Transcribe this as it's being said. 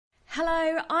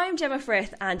Hello, I'm Gemma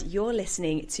Frith and you're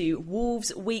listening to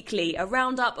Wolves Weekly, a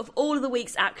roundup of all of the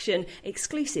week's action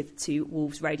exclusive to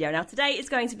Wolves Radio. Now today is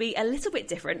going to be a little bit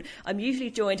different. I'm usually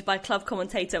joined by club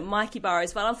commentator Mikey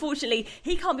Burrows, but unfortunately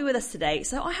he can't be with us today,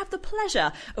 so I have the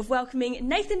pleasure of welcoming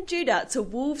Nathan Judah to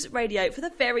Wolves Radio for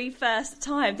the very first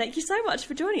time. Thank you so much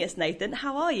for joining us, Nathan.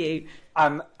 How are you?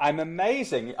 I'm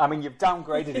amazing. I mean, you've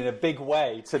downgraded in a big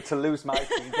way to lose Mikey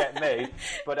and get me.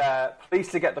 But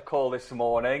pleased to get the call this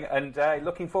morning and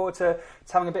looking forward to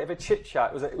having a bit of a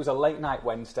chit-chat. It was a late night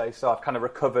Wednesday, so I've kind of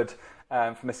recovered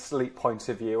from a sleep point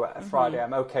of view. Friday,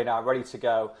 I'm okay now, ready to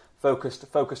go.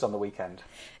 Focused on the weekend.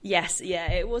 Yes,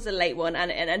 yeah, it was a late one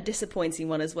and a disappointing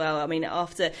one as well. I mean,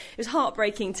 it was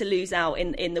heartbreaking to lose out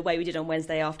in the way we did on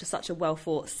Wednesday after such a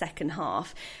well-fought second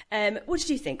half. What did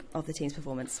you think of the team's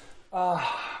performance?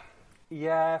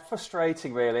 Yeah,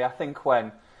 frustrating really. I think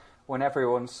when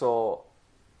everyone saw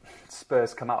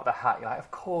Spurs come out of the hat, you're like, of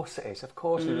course it is. Of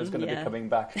course it is going to be coming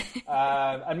back.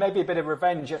 And maybe a bit of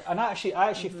revenge. And I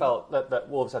actually felt that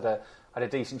Wolves had a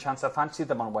decent chance. I fancied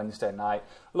them on Wednesday night.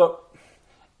 Look,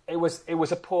 it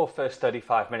was a poor first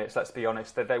 35 minutes, let's be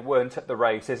honest. That they weren't at the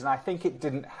races, and I think it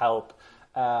didn't help.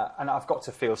 And I've got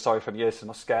to feel sorry for Yerson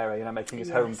Mosquera, making his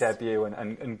home debut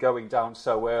and going down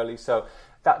so early. So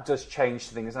that does change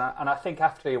things. And I think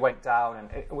after he went down,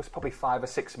 and it was probably 5 or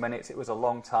 6 minutes, it was a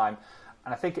long time.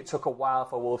 And I think it took a while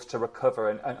for Wolves to recover.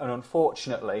 And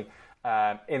unfortunately,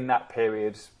 in that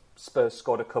period, Spurs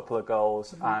scored a couple of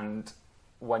goals. And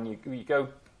when you go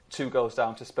 2 goals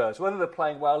down to Spurs, whether they're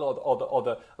playing well or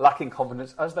they're lacking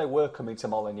confidence, as they were coming to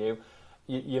Molineux,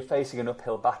 you're facing an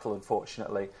uphill battle,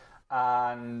 unfortunately.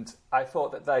 And I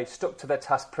thought that they stuck to their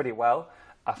task pretty well.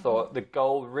 I thought the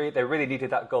goal, they really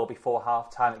needed that goal before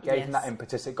half-time. It gave them that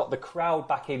impetus. It got the crowd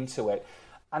back into it.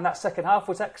 And that second half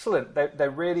was excellent. They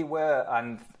really were.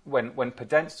 And when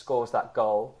Podence scores that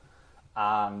goal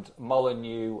and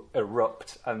Molineux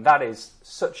erupt, and that is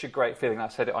such a great feeling. I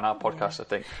said it on our podcast, I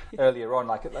think, earlier on,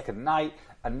 like a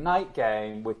night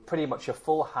game with pretty much a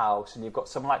full house, and you've got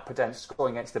someone like Podence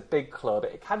scoring against a big club.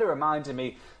 It kind of reminded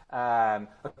me a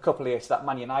couple of years to that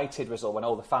Man United result when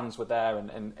all the fans were there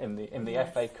and in the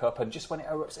FA Cup, and just when it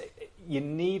erupts, you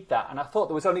need that. And I thought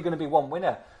there was only going to be one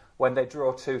winner when they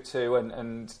draw 2-2,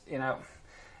 and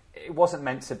it wasn't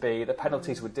meant to be. The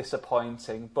penalties were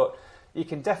disappointing, but you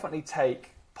can definitely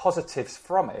take positives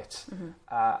from it.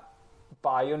 But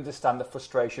I understand the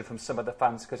frustration from some of the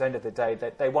fans, because at the end of the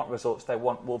day, they want results. They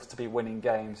want Wolves to be winning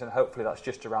games, and hopefully that's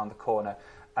just around the corner.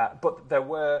 But there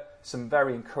were some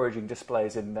very encouraging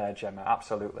displays in there, Gemma,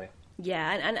 absolutely.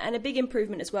 Yeah, and a big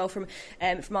improvement as well from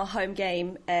our home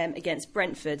game against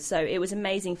Brentford. So it was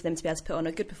amazing for them to be able to put on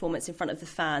a good performance in front of the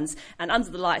fans. And under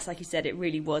the lights, like you said, it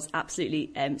really was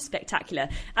absolutely spectacular.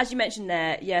 As you mentioned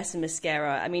there, Yerson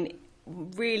Mosquera, I mean,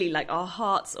 really, like, our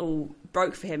hearts all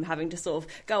broke for him having to sort of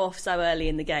go off so early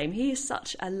in the game. He is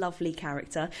such a lovely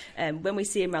character. When we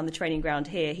see him around the training ground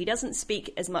here, he doesn't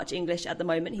speak as much English at the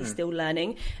moment. He's still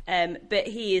learning, but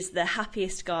he is the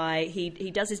happiest guy.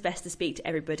 He does his best to speak to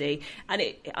everybody, and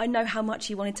I know how much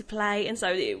he wanted to play, and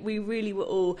so we really were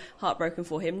all heartbroken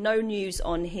for him. No news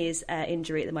on his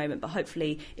injury at the moment, but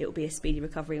hopefully it will be a speedy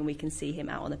recovery and we can see him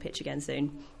out on the pitch again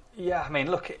soon. Yeah, I mean,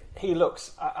 look, he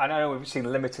looks... I know we've seen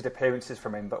limited appearances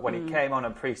from him, but when he came on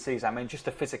in pre-season, I mean, just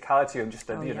the physicality and just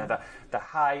the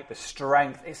height, the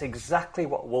strength, it's exactly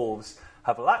what Wolves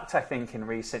have lacked, I think, in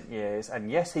recent years. And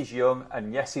yes, he's young,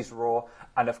 and yes, he's raw,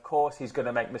 and of course he's going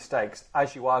to make mistakes,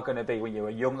 as you are going to be when you're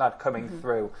a young lad coming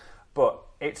through. But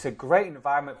it's a great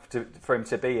environment for him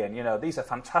to be in. These are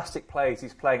fantastic players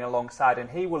he's playing alongside, and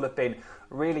he will have been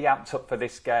really amped up for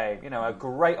this game. A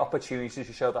great opportunity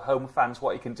to show the home fans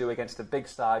what he can do against a big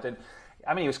side. And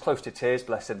I mean, he was close to tears,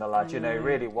 bless him, the lad. He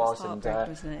really was,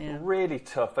 and really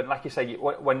tough. And like you say,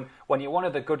 when you're one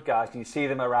of the good guys and you see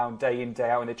them around day in, day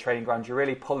out in the training ground, you're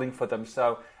really pulling for them.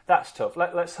 So that's tough.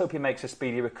 Let's hope he makes a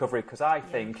speedy recovery, because I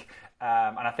think,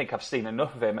 and I think I've seen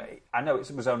enough of him. I know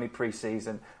it was only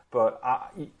pre-season, but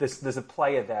there's a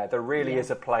player there. There really is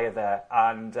a player there,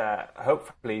 and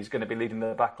hopefully he's going to be leading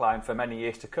the back line for many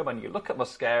years to come. And you look at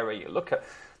Mosquera, you look at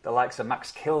the likes of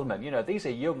Max Kilman. These are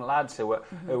young lads who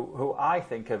I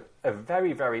think are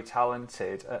very, very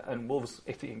talented. And Wolves,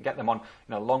 if you can get them on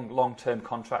long-term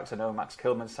contracts, I know Max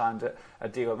Kilman signed a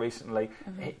deal recently.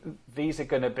 These are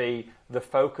going to be the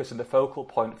focus and the focal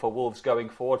point for Wolves going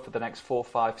forward for the next 4,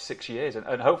 5, 6 years,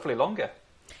 and hopefully longer.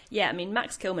 Yeah, I mean,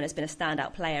 Max Kilman has been a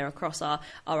standout player across our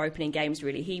opening games,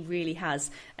 really. He really has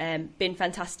been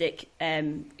fantastic,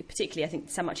 particularly I think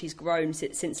so much he's grown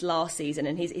since last season,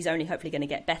 and he's only hopefully going to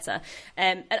get better.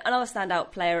 Another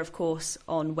standout player, of course,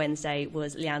 on Wednesday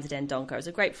was Leander Dendoncker. It was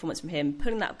a great performance from him.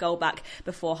 Putting that goal back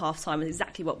before half-time was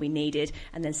exactly what we needed,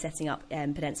 and then setting up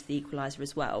Podence for the equaliser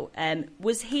as well.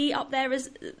 Was he up there as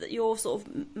your sort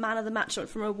of man of the match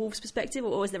from a Wolves perspective,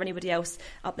 or was there anybody else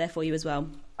up there for you as well?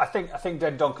 I think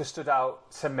Dendoncker stood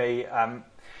out to me. I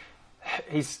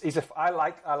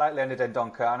like Leander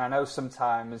Dendoncker, and I know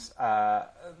sometimes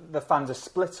the fans are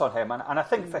split on him. And I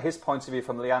think for his point of view,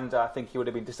 from Leander, I think he would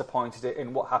have been disappointed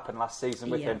in what happened last season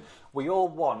with him. We all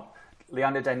want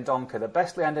Leander Dendoncker. The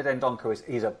best Leander Dendoncker is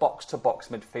he's a box-to-box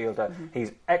midfielder. Mm-hmm.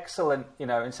 He's excellent,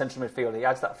 in central midfield. He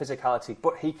adds that physicality,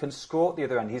 but he can score at the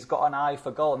other end. He's got an eye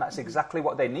for goal, and that's exactly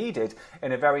what they needed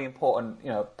in a very important,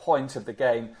 point of the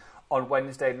game on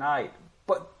Wednesday night.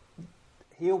 But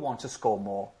he'll want to score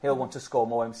more. He'll want to score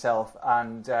more himself,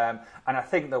 and I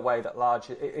think the way that Large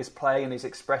is playing, is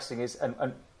expressing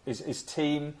his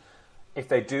team. If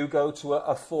they do go to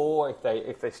a 4,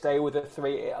 if they stay with a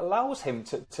 3, it allows him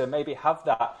to maybe have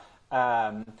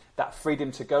that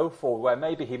freedom to go forward, where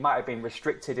maybe he might have been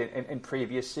restricted in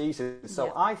previous seasons.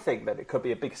 So I think that it could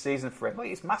be a big season for him. Well,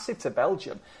 he's massive to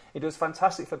Belgium. He does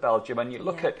fantastic for Belgium, and you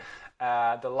look at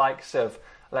the likes of,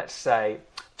 let's say,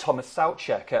 Thomas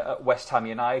Soucek at West Ham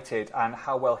United and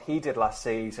how well he did last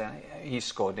season. He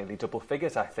scored nearly double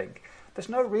figures, I think. There's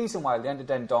no reason why Leander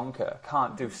Dendoncker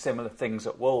can't do similar things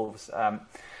at Wolves.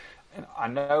 I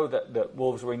know that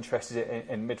Wolves were interested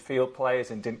in midfield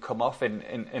players and didn't come off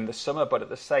in the summer, but at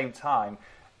the same time,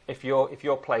 if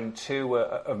you're playing two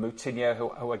of Moutinho,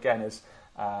 who again is,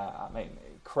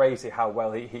 crazy how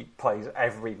well he plays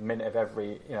every minute of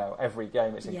every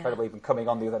game. It's incredible, even coming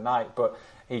on the other night, but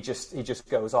he just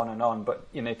goes on and on. But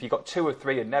if you've got 2 or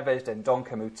 3 of Neves,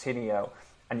 Dendoncker, Moutinho,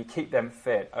 and you keep them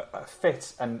fit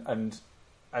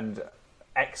and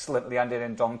excellent, Leander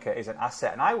Dendoncker is an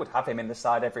asset, and I would have him in the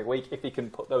side every week if he can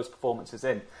put those performances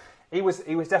in. He was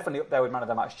definitely up there with man of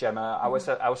the match, Gemma. I would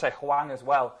say Hwang as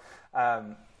well.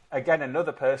 Again,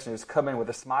 another person who's come in with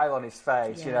a smile on his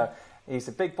face. He's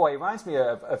a big boy. He reminds me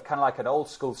of kind of like an old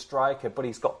school striker, but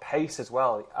he's got pace as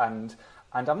well. And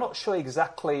I'm not sure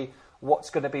exactly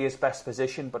what's going to be his best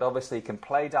position, but obviously he can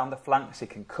play down the flanks, he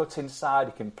can cut inside,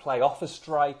 he can play off a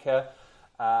striker,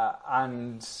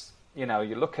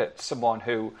 you look at someone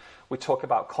who we talk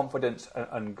about confidence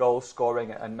and goal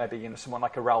scoring, and maybe someone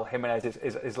like a Raul Jimenez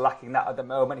is lacking that at the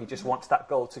moment. He just wants that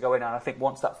goal to go in, and I think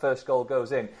once that first goal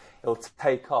goes in, he'll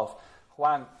take off.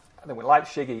 Hwang, I think with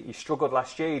Leipzig, he struggled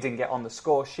last year. He didn't get on the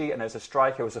score sheet, and as a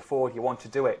striker, as a forward, you want to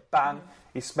do it. Bang!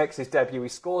 He makes his debut. He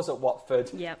scores at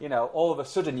Watford. Yep. All of a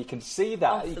sudden, you can see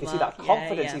that. You can see that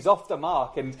confidence. Yeah. He's off the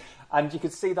mark, and you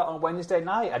could see that on Wednesday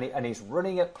night. And he's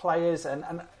running at players, and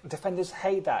defenders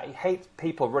hate that. He hates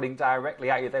people running directly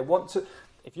at you. They want to.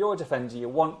 If you're a defender, you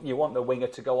want the winger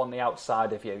to go on the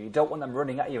outside of you. You don't want them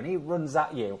running at you, and he runs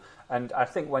at you. And I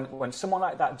think when someone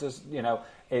like that does,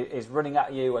 is running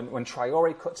at you, and when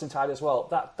Traore cuts inside as well,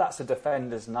 that's a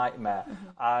defender's nightmare. Mm-hmm.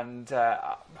 And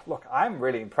look, I'm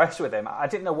really impressed with him. I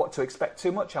didn't know what to expect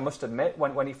too much, I must admit,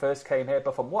 when he first came here.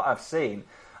 But from what I've seen,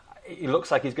 he looks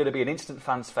like he's going to be an instant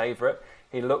fan's favourite.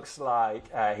 He looks like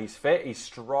he's fit, he's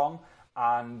strong,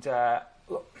 and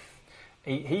look.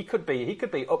 He could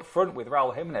be up front with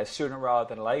Raul Jimenez sooner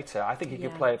rather than later. I think he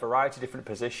could play a variety of different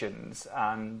positions,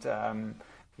 and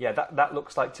that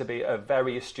looks like to be a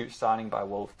very astute signing by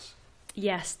Wolves.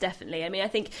 Yes, definitely. I mean, I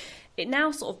think it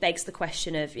now sort of begs the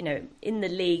question of, in the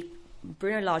league,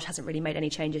 Bruno Lage hasn't really made any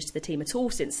changes to the team at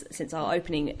all since our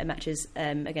opening matches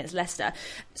against Leicester.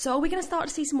 So are we going to start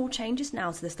to see some more changes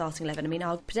now to the starting 11? I mean,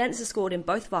 our Podence has scored in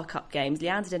both of our cup games.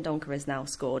 Leander Dendoncker has now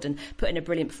scored and put in a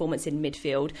brilliant performance in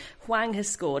midfield. Hwang has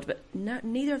scored, but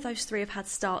neither of those 3 have had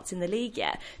starts in the league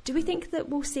yet. Do we think that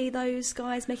we'll see those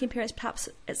guys making appearance perhaps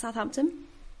at Southampton?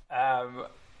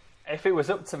 If it was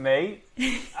up to me,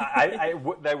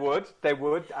 they would.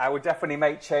 I would definitely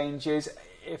make changes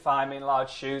if I'm in Large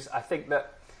shoes. I think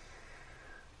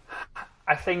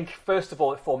first of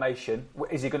all, formation.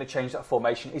 Is he going to change that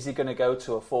formation? Is he going to go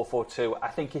to a 4-4-2? I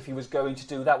think if he was going to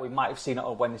do that, we might have seen it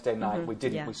on Wednesday night. Mm-hmm. We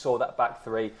didn't. Yeah. We saw that back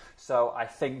 3. So I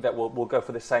think that we'll go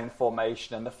for the same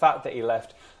formation. And the fact that he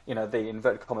left, the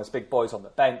inverted commas big boys on the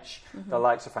bench, the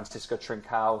likes of Francisco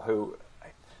Trincao, who,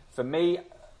 for me,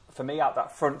 for me, out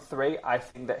that front three, I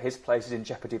think that his place is in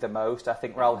jeopardy the most. I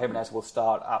think Raul Jimenez will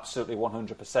start absolutely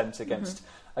 100%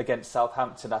 against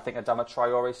Southampton. I think Adama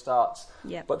Traore starts.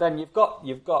 Yep. But then you've got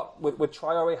with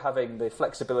Traore having the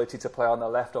flexibility to play on the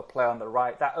left or play on the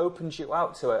right, that opens you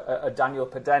out to a Daniel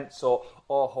Podence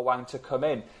or Hwang to come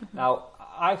in. Now,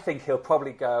 I think he'll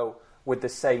probably go with the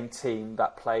same team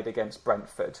that played against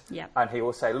Brentford. Yep. And he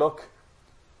will say, look,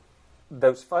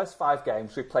 those first 5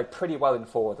 games, we played pretty well in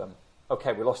 4 of them.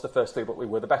 Okay, we lost the first 3, but we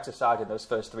were the better side in those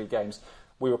first 3 games.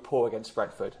 We were poor against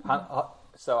Brentford.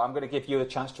 So I'm going to give you the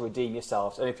chance to redeem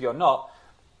yourselves. And if you're not,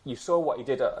 you saw what he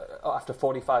did after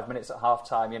 45 minutes at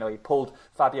half-time. You know, he pulled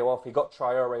Fabio off, he got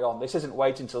Traore on. This isn't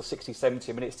waiting until 60,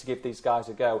 70 minutes to give these guys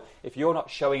a go. If you're not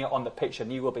showing it on the pitch, then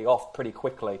you will be off pretty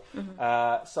quickly.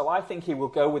 So I think he will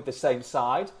go with the same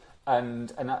side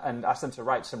and ask them to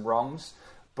right some wrongs.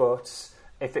 But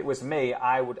if it was me,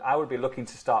 I would be looking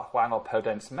to start Hwang or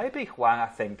Podence. Maybe Hwang. I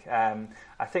think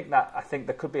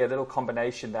there could be a little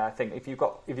combination there. I think if you've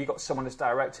got someone as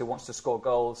direct who wants to score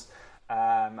goals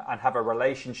and have a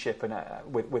relationship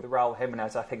with Raul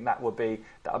Jimenez, I think that would be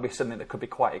something that could be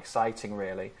quite exciting,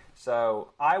 really. So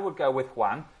I would go with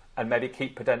Hwang and maybe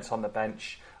keep Podence on the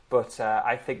bench. But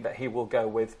I think that he will go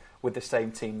with the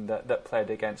same team that played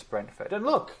against Brentford. And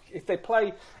look, if they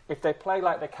play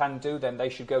like they can do, then they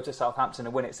should go to Southampton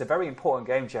and win. It's a very important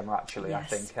game, Gemma, actually,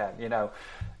 yes. I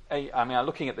think. I'm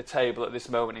looking at the table at this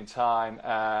moment in time.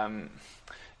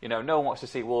 No one wants to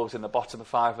see Wolves in the bottom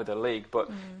 5 of the league, but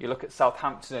you look at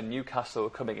Southampton and Newcastle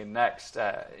coming in next.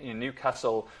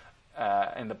 Newcastle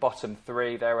in the bottom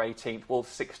 3, they're 18th, Wolves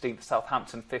 16th,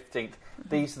 Southampton 15th.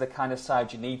 These are the kind of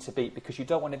sides you need to beat because you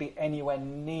don't want to be anywhere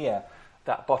near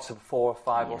that bottom 4 or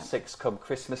 5 or 6 come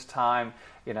Christmas time,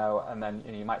 and then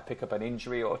you might pick up an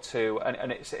injury or 2,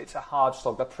 and it's a hard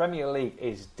slog. The Premier League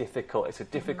is difficult. It's a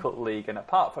difficult league, and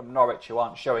apart from Norwich, who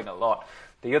aren't showing a lot,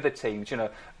 the other teams,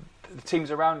 the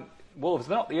teams around Wolves,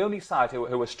 they're not the only side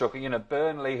who are struggling.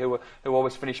 Burnley, who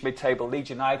always finish mid-table, Leeds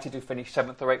United, who finished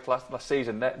 7th or 8th last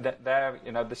season, they're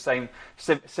the same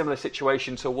similar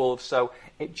situation to Wolves. So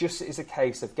it just is a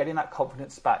case of getting that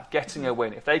confidence back, getting a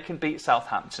win. If they can beat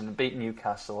Southampton and beat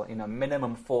Newcastle,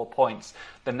 minimum 4 points,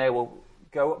 then they will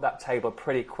go up that table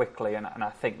pretty quickly, and I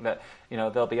think that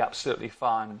they'll be absolutely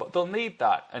fine. But they'll need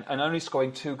that, and only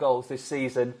scoring 2 goals this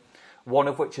season, one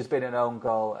of which has been an own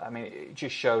goal. I mean, it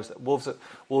just shows that Wolves,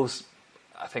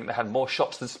 I think they had more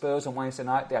shots than Spurs on Wednesday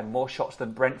night. They had more shots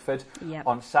than Brentford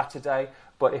on Saturday.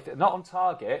 But if they're not on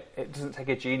target, it doesn't take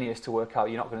a genius to work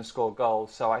out you're not going to score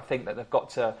goals. So I think that they've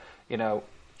got to,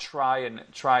 try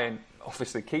and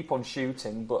obviously keep on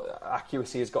shooting, but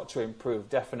accuracy has got to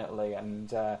improve, definitely. And,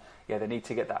 they need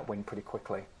to get that win pretty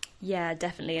quickly. Yeah,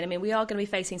 definitely. And I mean, we are going to be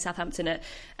facing Southampton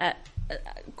at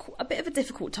a bit of a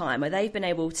difficult time where they've been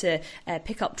able to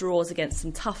pick up draws against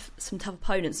some tough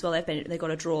opponents as well. They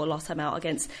got a draw last time out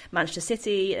against Manchester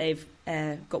City. They've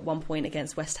got 1 point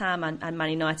against West Ham and Man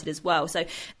United as well. So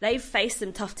they've faced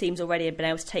some tough teams already and been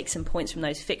able to take some points from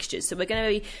those fixtures. So we're going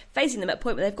to be facing them at a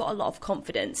point where they've got a lot of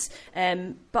confidence.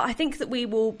 But I think that we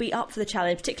will be up for the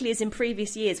challenge, particularly as in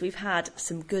previous years we've had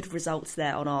some good results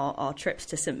there on our trips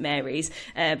to St Mary's,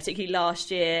 particularly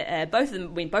last year. Both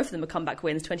of them were comeback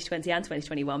wins, 2020 and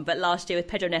 2021. But last year with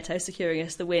Pedro Neto securing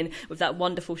us the win with that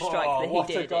wonderful strike that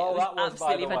he did. It was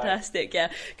absolutely fantastic.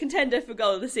 Yeah, contender for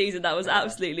goal of the season. That was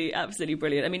absolutely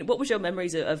brilliant. I mean, what was your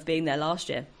memories of being there last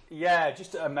year? Yeah,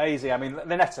 just amazing. I mean,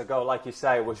 the Neto goal, like you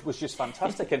say, was just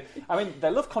fantastic. And I mean, they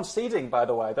love conceding, by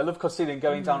the way. They love conceding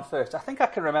going down first. I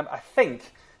can remember.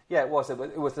 It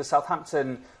was the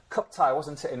Southampton Cup tie,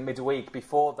 wasn't it, in midweek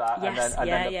before that? Yes, and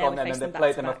then they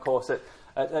played them, of course,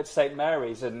 at St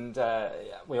Mary's, and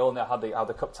we all know how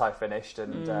the Cup tie finished,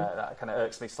 and that kind of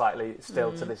irks me slightly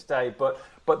still to this day. But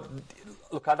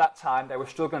look, at that time they were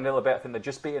struggling a little bit. I think they'd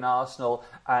just beaten Arsenal,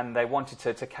 and they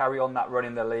wanted to carry on that run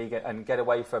in the league and get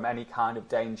away from any kind of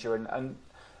danger. And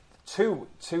two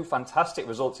fantastic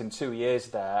results in 2 years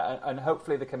there, and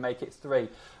hopefully they can make it 3.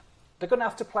 They're going to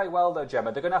have to play well, though,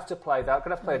 Gemma. They're going to have to play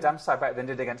a damn sight better than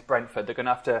they did against Brentford. They're going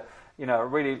to have to,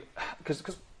 really...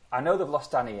 Because I know they've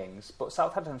lost Danny Ings, but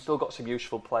Southampton have still got some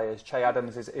useful players. Che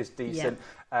Adams is decent.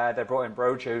 Yeah. They brought in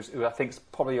Broja, who I think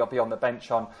probably will be on the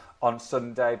bench on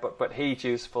Sunday, but he's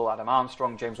useful. Adam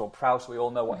Armstrong, James Ward-Prowse, we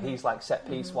all know what he's like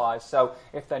set-piece-wise. So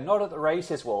if they're not at the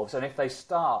races, Wolves, and if they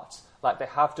start like they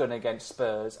have done against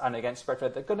Spurs and against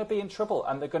Brentford, they're going to be in trouble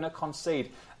and they're going to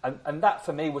concede. And that,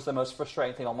 for me, was the most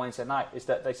frustrating thing on Wednesday night, is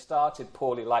that they started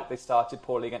poorly like they started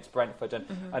poorly against Brentford.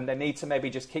 And they need to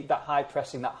maybe just keep that high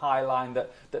pressing, that high line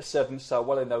that served them so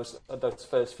well in those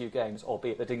first few games,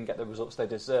 albeit they didn't get the results they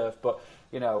deserved. But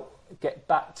get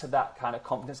back to that kind of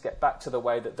confidence, get back to the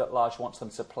way that Lage wants them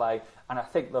to play, and I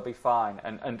think they'll be fine.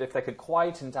 And if they can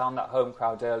quieten down that home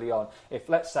crowd early on, if,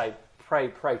 let's say, pray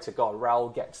to God,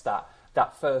 Raul gets that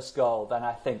first goal, then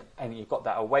I think, and you've got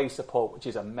that away support, which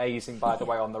is amazing, by the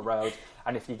way, on the road.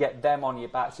 And if you get them on your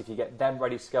backs, if you get them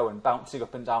ready to go and bouncing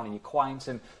up and down and you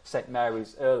quieten St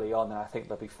Mary's early on, then I think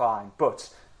they'll be fine.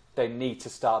 But they need to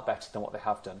start better than what they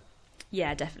have done.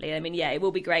 Yeah, definitely. I mean, yeah, it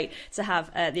will be great to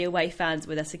have the away fans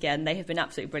with us again. They have been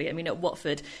absolutely brilliant. I mean, at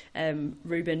Watford,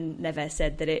 Ruben Neves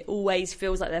said that it always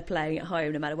feels like they're playing at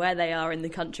home, no matter where they are in the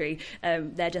country.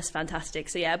 They're just fantastic.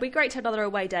 So yeah, it'll be great to have another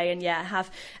away day, and yeah,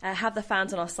 have the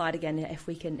fans on our side again if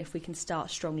we can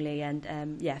start strongly.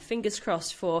 And yeah, fingers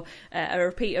crossed for a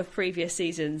repeat of previous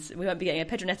seasons. We won't be getting a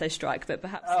Pedro Neto strike, but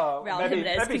perhaps Raul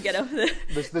Jimenez can get off the.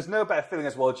 There's no better feeling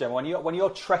as well, Gemma, when you're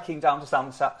trekking down to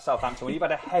Southampton, when you've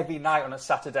had a heavy night on a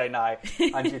Saturday night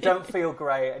and you don't feel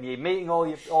great, and you're meeting all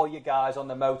your guys on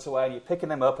the motorway and you're picking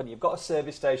them up and you've got a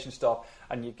service station stop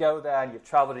and you go there and you've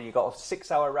travelled and you've got a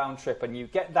 6-hour round trip and you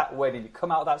get that win and you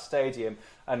come out of that stadium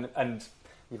and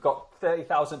you've got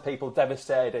 30,000 people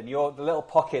devastated and you're the little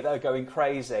pocket that are going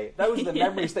crazy. Those are the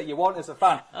memories that you want as a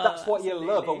fan. That's what absolutely.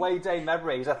 You love, away day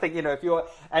memories. I think, if you're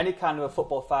any kind of a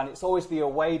football fan, it's always the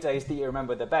away days that you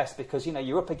remember the best because,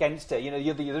 you're up against it.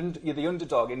 You're the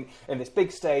underdog in this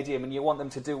big stadium and you want them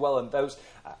to do well. And those,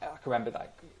 I can remember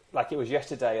that. Like it was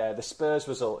yesterday, the Spurs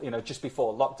result, just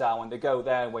before lockdown, when they go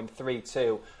there and win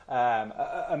 3-2.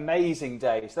 Amazing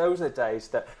days. Those are the days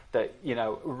that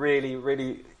really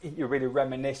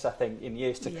reminisce, I think, in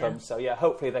years to come. So yeah,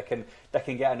 hopefully they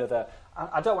can get another.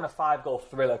 I don't want a 5-goal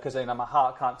thriller because my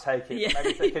heart can't take it.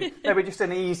 Yeah. Maybe just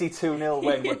an easy 2-0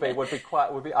 win would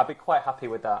be I'd be quite happy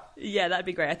with that. Yeah, that'd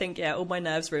be great. I think all my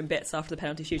nerves were in bits after the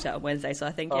penalty shootout on Wednesday, so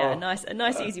I think a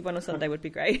nice easy one on Sunday would be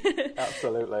great.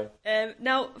 Absolutely.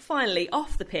 Now, finally,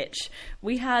 off the pitch,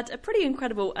 we had a pretty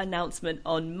incredible announcement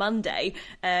on Monday.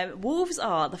 Wolves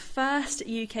are the first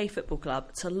UK football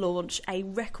club to launch a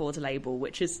record label,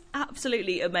 which is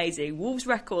absolutely amazing. Wolves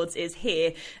Records is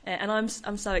here, and I'm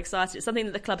so excited. It's something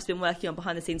that the club's been working on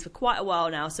behind the scenes for quite a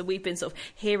while now, so we've been sort of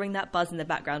hearing that buzz in the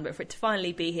background, but for it to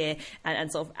finally be here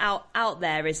and sort of out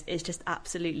there is just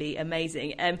absolutely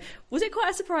amazing. Was it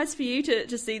quite a surprise for you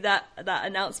to see that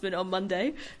announcement on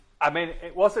Monday? I mean,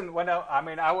 it wasn't when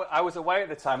I was away at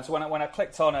the time, so when I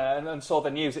clicked on it and saw the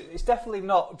news, it's definitely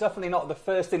not the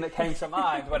first thing that came to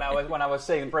mind when I was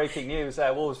seeing breaking news.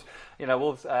 Wolves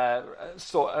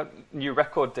sort a new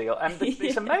record deal, and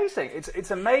it's amazing. It's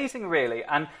amazing, really,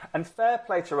 and fair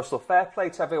play to Russell, fair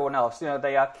play to everyone else.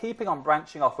 They are keeping on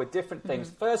branching off with different things.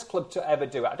 First club to ever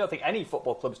do it. I don't think any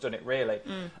football club's done it really.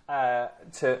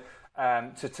 To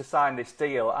sign this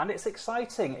deal, and it's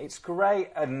exciting. It's great,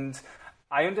 and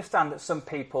I understand that some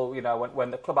people,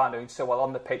 when the club aren't doing so well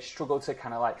on the pitch, struggle to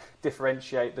kind of like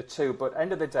differentiate the two. But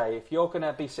end of the day, if you're going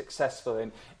to be successful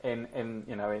in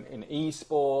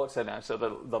esports and so the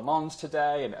Le Mans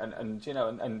today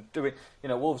and doing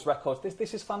Wolves Records,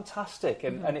 this is fantastic,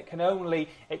 and it can only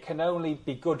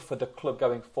be good for the club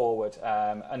going forward.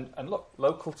 And look,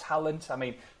 local talent. I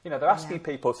mean, they're asking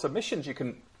people submissions. You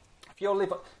can. If you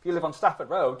live on Stafford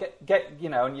Road, get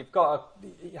and you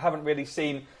haven't really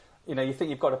seen. You think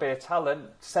you've got a bit of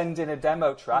talent, send in a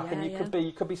demo track, and you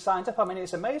could be signed up. I mean,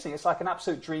 it's amazing. It's like an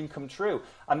absolute dream come true.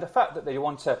 And the fact that they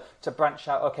want to branch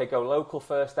out, okay, go local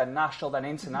first, then national, then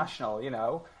international.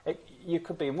 You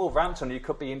could be in Wolverhampton, you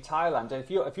could be in Thailand, and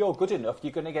if you're good enough,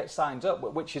 you're going to get signed up,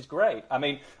 which is great. I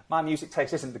mean, my music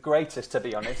taste isn't the greatest, to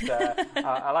be honest.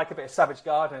 I like a bit of Savage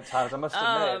Garden at times, I must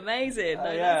admit. Oh, amazing!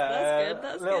 That's good.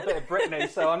 That's a little bit of Britney,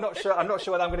 so I'm not sure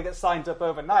whether I'm going to get signed up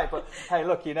overnight. But hey,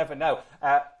 look, you never know.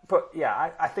 But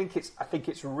yeah, I think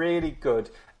it's really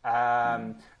good.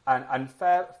 And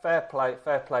fair play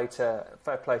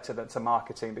to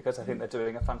marketing, because I think they're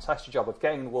doing a fantastic job of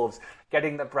getting the Wolves,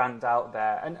 getting the brand out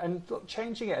there, and look,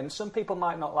 changing it. And some people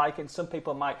might not like it, and some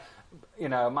people might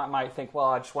think, well,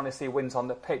 I just want to see wins on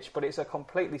the pitch, but it's a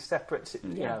completely separate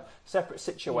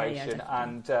situation.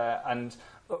 And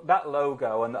that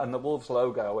logo and the Wolves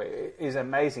logo is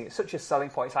amazing. It's such a selling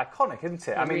point. It's iconic, isn't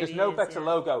it? I mean, there's no better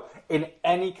logo in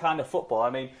any kind of football. I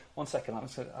mean, one second,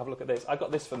 let's have a look at this. I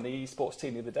got this from the esports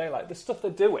team the other day. Like, the stuff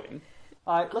they're doing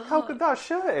Like, look how good that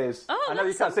shirt is. Oh, I know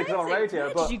you can't see it on radio,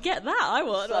 Where but did you get that? I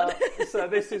want one. So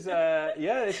this is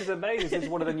this is amazing. This is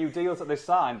one of the new deals that they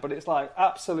signed, but it's like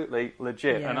absolutely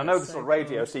legit. Yeah, and I know it's this is so on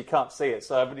radio, cool. so you can't see it.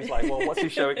 So everybody's like, well, what's he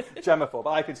showing Gemma for? But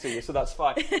I can see you, so that's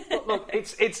fine. But look,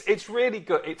 it's really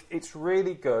good. It's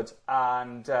really good.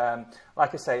 And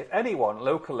like I say, if anyone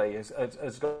locally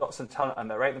has got some talent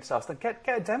and they rate themselves, then get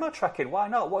a demo track in. Why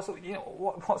not? What's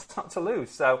not to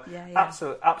lose? So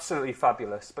absolutely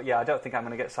fabulous. But yeah, I don't think I'm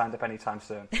going to get signed up anytime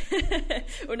soon.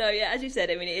 Well, no, yeah, as you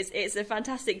said, I mean, it's a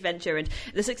fantastic venture, and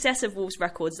the success of Wolves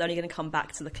Records is only going to come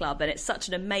back to the club, and it's such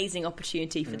an amazing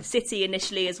opportunity for the city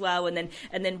initially as well, and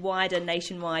then wider,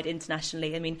 nationwide,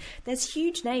 internationally. I mean, there's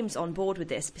huge names on board with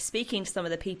this. Speaking to some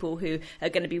of the people who are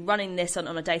going to be running this on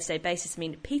a day-to-day basis, I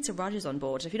mean, Peter Rogers on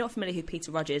board. If you're not familiar who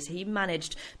Peter Rogers, he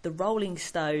managed the Rolling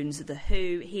Stones, the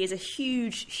Who. He is a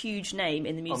huge name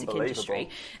in the music industry,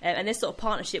 and this sort of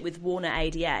partnership with Warner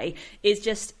ADA is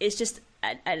just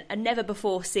a never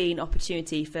before seen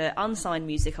opportunity for unsigned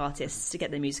music artists to get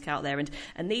their music out there, and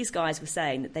these guys were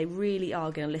saying that they really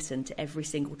are going to listen to every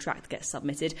single track that gets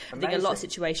submitted. Amazing. I think a lot of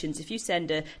situations, if you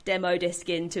send a demo disc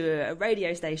into a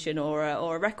radio station or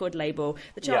a record label,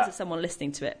 the chance of someone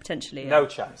listening to it potentially no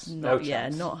chance. Yeah,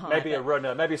 not high. Maybe a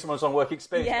runner, maybe someone's on work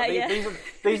experience.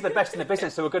 These are the best in the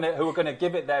business who are going to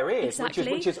give it their ears,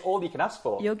 exactly. which is all you can ask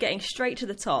for. You're getting straight to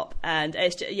the top, and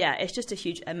it's just a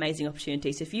huge, amazing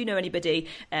opportunity. So if you know anybody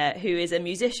who is a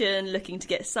musician looking to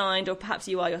get signed, or perhaps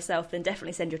you are yourself, then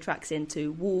definitely send your tracks in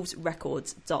to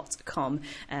wolvesrecords.com.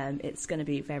 It's going to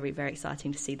be very, very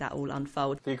exciting to see that all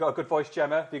unfold. Have you got a good voice,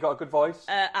 Gemma? Have you got a good voice?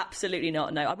 Absolutely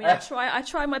not, no. I mean, I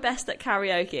try my best at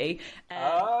karaoke.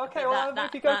 Okay, well,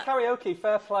 if you go karaoke,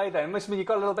 fair play then. Listen, you've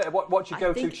got a little bit of what's your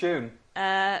go-to tune?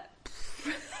 I'm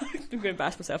going to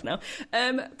embarrass myself now.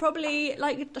 Probably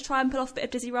like try and pull off a bit of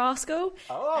Dizzy Rascal.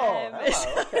 Okay.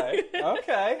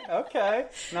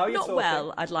 Now you're not talking.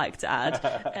 Well, I'd like to add,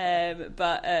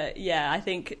 but I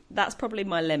think that's probably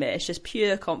my limit. It's just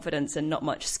pure confidence and not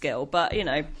much skill. But you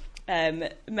know.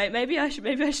 Maybe I should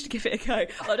give it a go.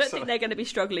 I don't think they're going to be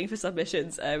struggling for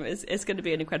submissions. It's going to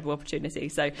be an incredible opportunity.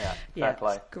 So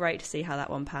it's great to see how that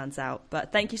one pans out.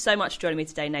 But thank you so much for joining me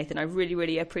today, Nathan. I really,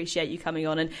 really appreciate you coming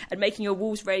on and making your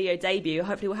Wolves Radio debut.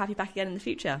 Hopefully we'll have you back again in the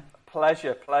future.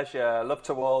 Pleasure. Love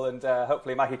to all, and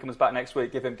hopefully Maggie comes back next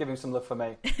week. Give him some love for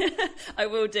me. I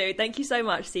will do. Thank you so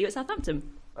much. See you at Southampton.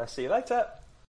 I'll see you later.